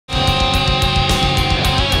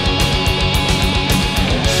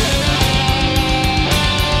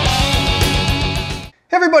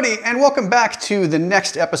everybody, and welcome back to the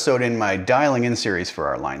next episode in my dialing in series for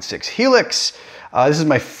our Line 6 Helix. This is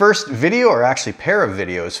my first video, or actually pair of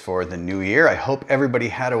videos for the new year. I hope everybody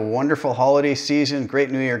had a wonderful holiday season, great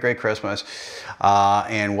new year, great Christmas,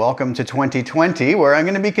 and welcome to 2020, where I'm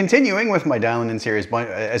going to be continuing with my dialing in series,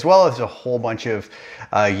 as well as a whole bunch of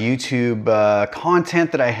YouTube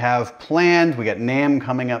content that I have planned. We got NAMM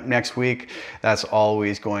coming up next week. That's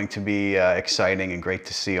always going to be exciting and great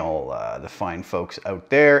to see all the fine folks out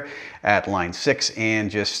there at Line 6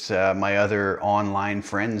 and just my other online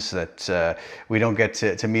friends that we don't get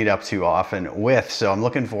to meet up too often with. So I'm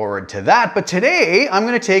looking forward to that. But today I'm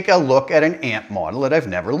going to take a look at an amp model that I've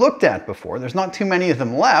never looked at before. There's not too many of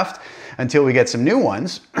them left until we get some new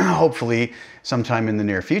ones, hopefully sometime in the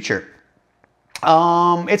near future.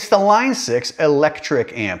 It's the Line 6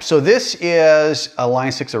 Elektrik amp. So this is a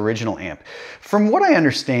Line 6 original amp. From what I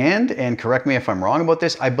understand, and correct me if I'm wrong about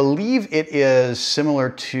this, I believe it is similar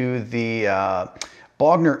to the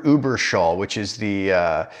Bogner Überschall, which is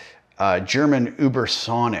the German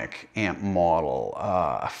Übersonic amp model.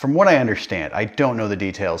 From what I understand, I don't know the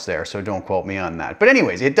details there, so don't quote me on that. But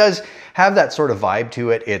anyways, it does have that sort of vibe to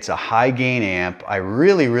it. It's a high gain amp. I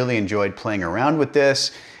really enjoyed playing around with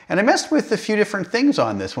this. And I messed with a few different things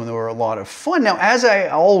on this one that were a lot of fun. Now, as I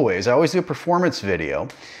always do a performance video.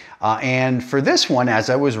 And for this one, as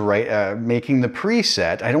I was making the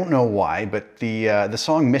preset, I don't know why, but the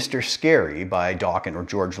song Mr. Scary by Dokken, or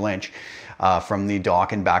George Lynch, from the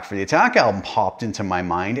Dokken Back for the Attack album popped into my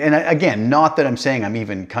mind. And again, not that I'm saying I'm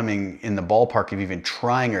even coming in the ballpark of even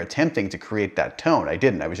trying or attempting to create that tone. I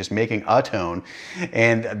didn't. I was just making a tone,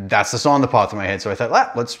 and that's the song that popped in my head. So I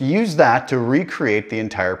thought, let's use that to recreate the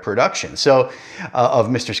entire production of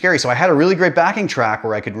Mr. Scary. So I had a really great backing track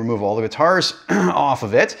where I could remove all the guitars off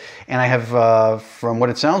of it. And I have, from what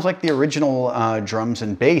it sounds like, the original drums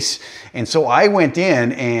and bass. And so I went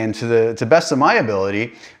in and, to the best of my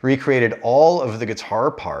ability, recreated all of the guitar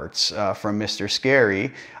parts from Mr.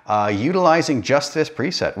 Scary, utilizing just this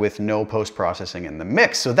preset with no post-processing in the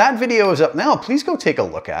mix. So that video is up now. Please go take a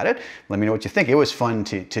look at it. Let me know what you think. It was fun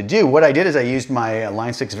to do. What I did is I used my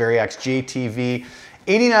Line 6 Variax JTV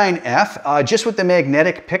 89F, just with the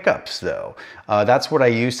magnetic pickups though. That's what I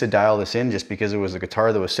used to dial this in, just because it was the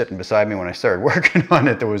guitar that was sitting beside me when I started working on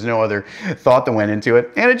it. There was no other thought that went into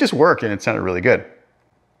it, and it just worked, and it sounded really good.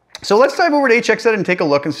 So let's dive over to HXEdit and take a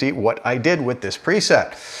look and see what I did with this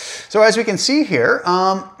preset. So as we can see here,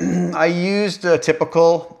 I used a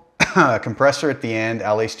typical compressor at the end,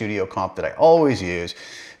 LA Studio Comp that I always use.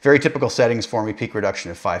 Very typical settings for me: peak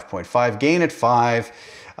reduction at 5.5, gain at 5,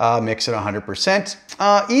 mix at 100%.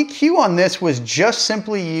 EQ on this was just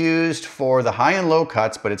simply used for the high and low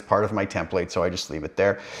cuts, but it's part of my template, so I just leave it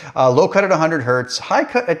there. Low cut at 100 hertz, high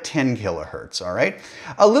cut at 10 kilohertz, all right?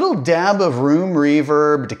 A little dab of room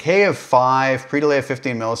reverb, decay of 5, pre-delay of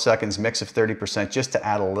 15 milliseconds, mix of 30%, just to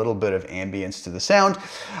add a little bit of ambience to the sound.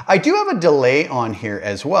 I do have a delay on here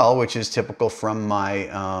as well, which is typical from my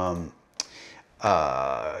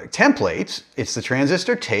templates. It's the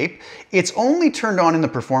transistor tape. It's only turned on in the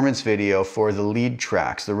performance video for the lead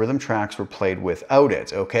tracks. The rhythm tracks were played without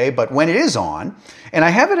it, okay? But when it is on, and I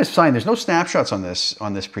have it assigned, there's no snapshots on this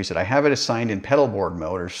preset. I have it assigned in pedal board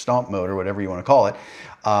mode, or stomp mode, or whatever you want to call it,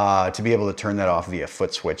 to be able to turn that off via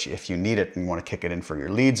foot switch if you need it and want to kick it in for your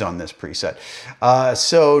leads on this preset.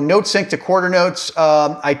 So note sync to quarter notes.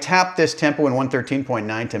 I tapped this tempo in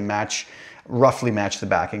 113.9 to roughly match the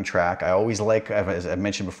backing track. I always like, as I've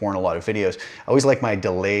mentioned before in a lot of videos, I always like my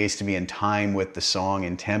delays to be in time with the song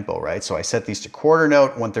and tempo, right? So I set these to quarter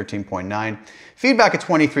note, 113.9, feedback at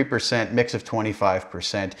 23%, mix of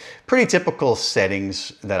 25%. Pretty typical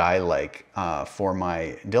settings that I like for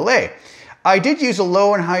my delay. I did use a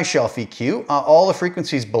low and high shelf EQ. All the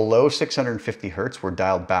frequencies below 650 hertz were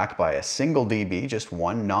dialed back by a single dB, just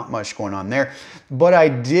one, not much going on there. But I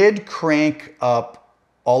did crank up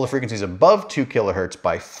all the frequencies above 2 kilohertz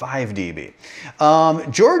by 5 dB.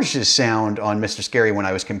 George's sound on Mr. Scary, when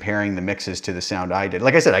I was comparing the mixes to the sound I did,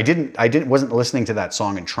 like I said, I wasn't listening to that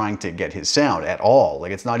song and trying to get his sound at all.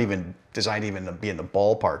 Like, it's not even designed even to be in the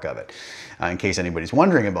ballpark of it, in case anybody's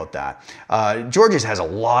wondering about that. George's has a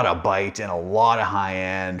lot of bite and a lot of high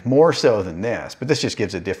end, more so than this, but this just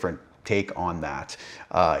gives a different take on that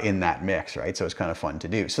in that mix, right? So it's kind of fun to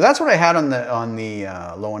do. So that's what I had on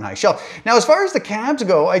the low and high shelf. Now, as far as the cabs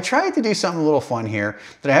go, I tried to do something a little fun here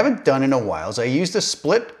that I haven't done in a while. So I used a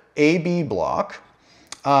split AB block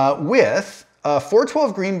with a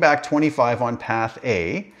 412 greenback 25 on path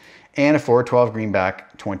A and a 412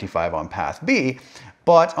 greenback 25 on path B.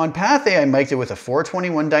 But on path A, I mic'd it with a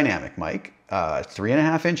 421 dynamic mic,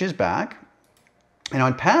 3.5 inches back, And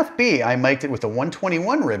on path B, I mic'd it with a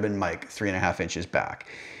 121 ribbon mic 3.5 inches back.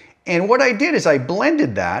 And what I did is I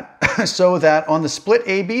blended that so that on the split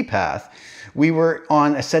AB path, we were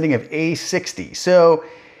on a setting of A60. So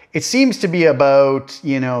it seems to be about,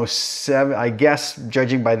 you know, I guess,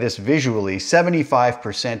 judging by this visually,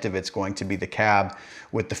 75% of it's going to be the cab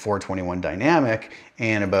with the 421 dynamic,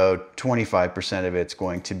 and about 25% of it's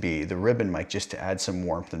going to be the ribbon mic, just to add some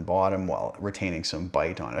warmth and bottom while retaining some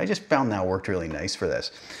bite on it. I just found that worked really nice for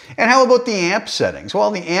this. And how about the amp settings?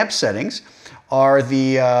 Well, the amp settings are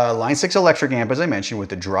the Line 6 electric amp, as I mentioned, with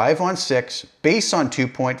the drive on 6, bass on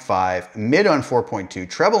 2.5, mid on 4.2,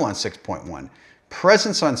 treble on 6.1,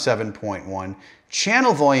 presence on 7.1,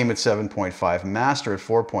 channel volume at 7.5, master at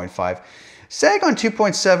 4.5, sag on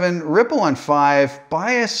 2.7, ripple on 5,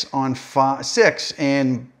 bias on 6,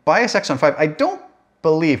 and bias X on 5. I don't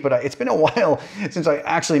believe, but it's been a while since I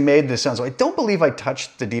actually made this sound, so I don't believe I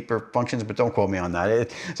touched the deeper functions, but don't quote me on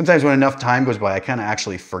that. Sometimes when enough time goes by, I kind of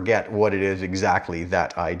actually forget what it is exactly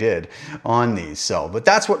that I did on these. So, but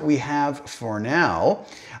that's what we have for now.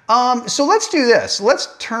 So let's do this.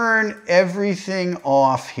 Let's turn everything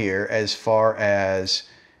off here as far as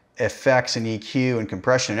effects and EQ and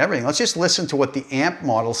compression and everything. Let's just listen to what the amp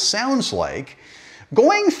model sounds like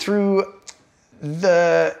going through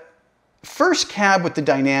the first cab with the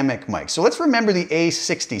dynamic mic. So let's remember the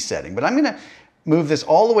A60 setting, but I'm going to move this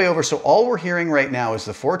all the way over. So all we're hearing right now is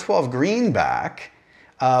the 412 greenback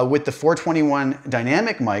with the 421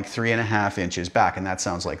 dynamic mic 3.5 inches back, and that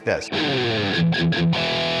sounds like this.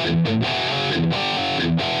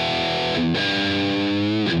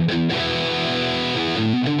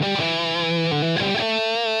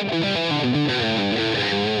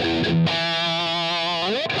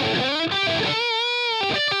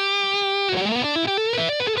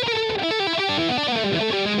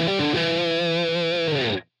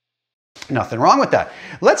 Nothing wrong with that.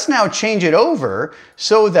 Let's now change it over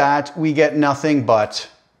so that we get nothing but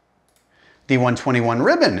the 121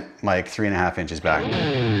 ribbon mic 3.5 inches back.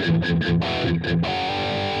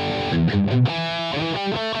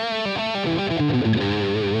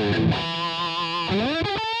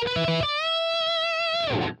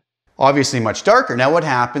 Obviously much darker. Now what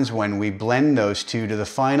happens when we blend those two to the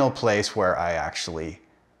final place where I actually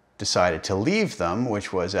decided to leave them,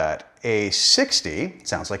 which was at A60, it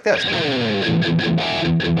sounds like this.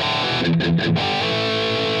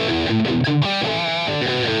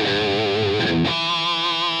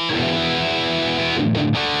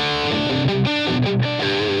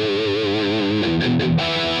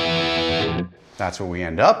 That's what we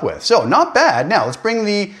end up with. So not bad. Now let's bring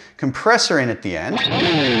the compressor in at the end.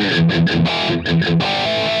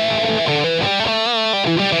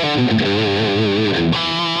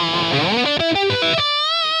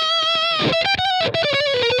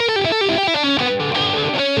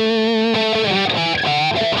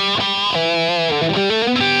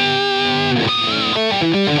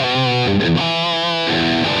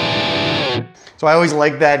 So I always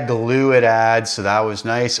like that glue it adds, so that was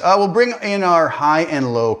nice. We'll bring in our high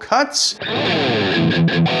and low cuts. Kind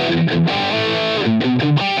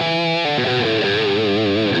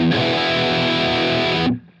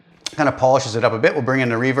of polishes it up a bit. We'll bring in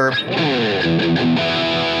the reverb.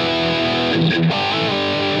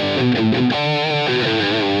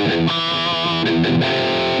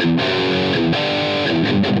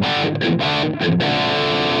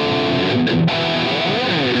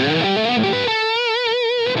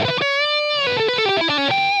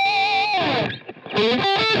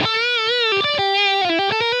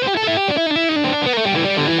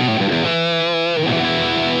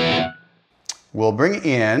 We'll bring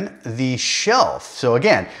in the shelf. So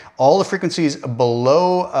again, all the frequencies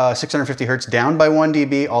below 650 hertz down by 1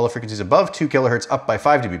 dB, all the frequencies above 2 kilohertz up by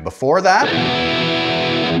 5 dB. Before that,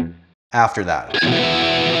 after that.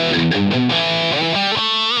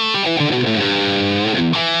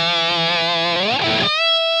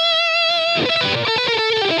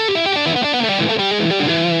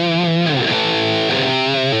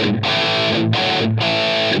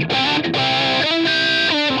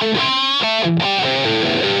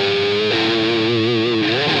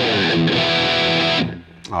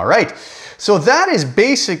 All right, so that is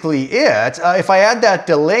basically it. If I add that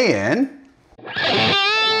delay in,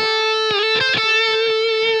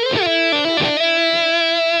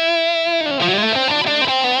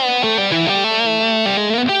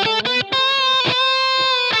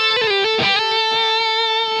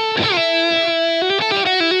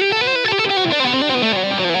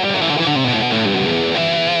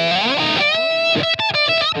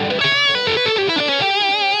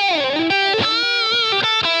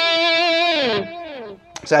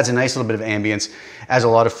 So adds a nice little bit of ambience, as a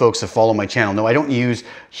lot of folks that follow my channel know. I don't use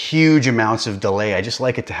huge amounts of delay. I just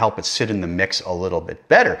like it to help it sit in the mix a little bit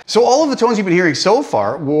better. So all of the tones you've been hearing so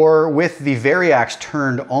far were with the Variax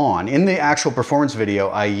turned on. In the actual performance video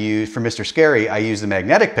I used for Mr. Scary, I used the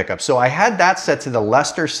magnetic pickup. So I had that set to the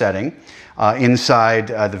Lester setting inside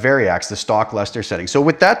the Variax, the stock Lester setting. So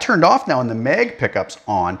with that turned off now and the mag pickups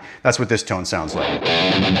on, that's what this tone sounds like.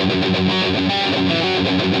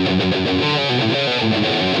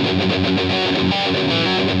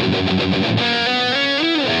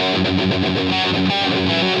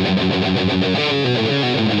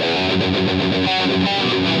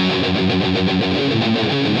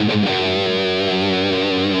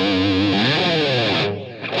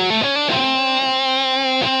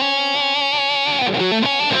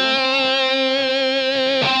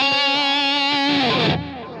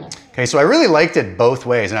 Okay, so I really liked it both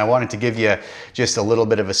ways, and I wanted to give you just a little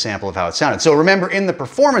bit of a sample of how it sounded. So remember, in the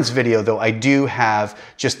performance video, though, I do have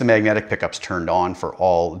just the magnetic pickups turned on for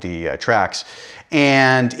all the tracks.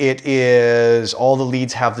 And it is, all the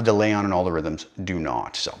leads have the delay on and all the rhythms do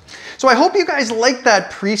not. So I hope you guys like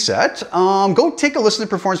that preset. Go take a listen to the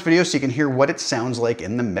performance video so you can hear what it sounds like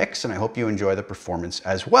in the mix, and I hope you enjoy the performance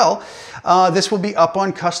as well. This will be up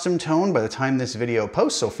on CustomTone by the time this video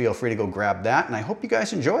posts, so feel free to go grab that, and I hope you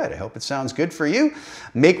guys enjoy it. I hope it sounds good for you.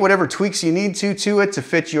 Make whatever tweaks you need to it to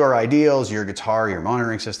fit your ideals, your guitar, your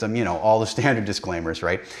monitoring system, you know, all the standard disclaimers,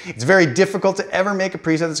 right? It's very difficult to ever make a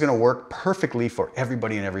preset that's gonna work perfectly for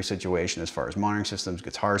everybody in every situation as far as monitoring systems,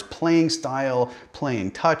 guitars, playing style, playing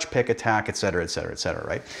touch, pick, attack, etc., etc., etc.,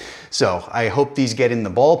 right? So I hope these get in the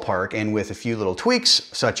ballpark, and with a few little tweaks,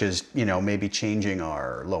 such as, you know, maybe changing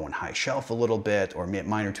our low and high shelf a little bit, or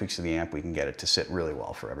minor tweaks to the amp, we can get it to sit really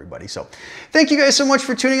well for everybody. So thank you guys so much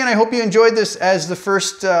for tuning in. I hope you enjoyed this as the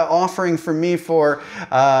first offering from me for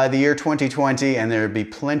the year 2020, and there'll be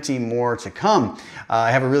plenty more to come. I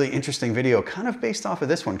have a really interesting video kind of based off of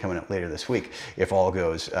this one coming up later this week, if all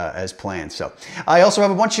goes as planned. So I also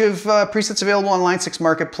have a bunch of presets available on Line 6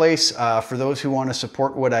 Marketplace. For those who want to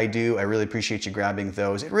support what I do, I really appreciate you grabbing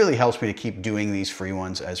those. It really helps me to keep doing these free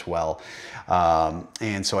ones as well.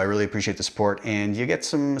 And so I really appreciate the support, and you get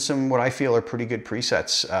some what I feel are pretty good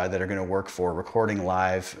presets that are going to work for recording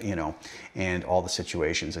live, you know, and all the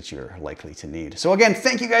situations that you're likely to need. So again,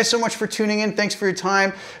 thank you guys so much for tuning in. Thanks for your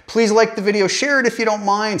time. Please like the video, share it if you don't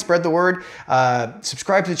mind, spread the word.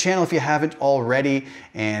 Subscribe to the channel if you haven't already.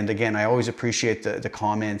 And again, I always appreciate the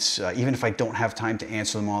comments, even if I don't have time to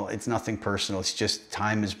answer them all. It's nothing personal. It's just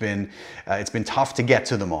time has been, it's been tough to get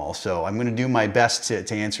to them all. So I'm going to do my best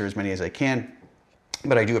to answer as many as I can.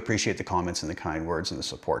 But I do appreciate the comments and the kind words and the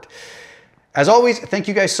support. As always, thank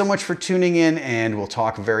you guys so much for tuning in, and we'll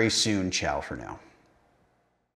talk very soon. Ciao for now.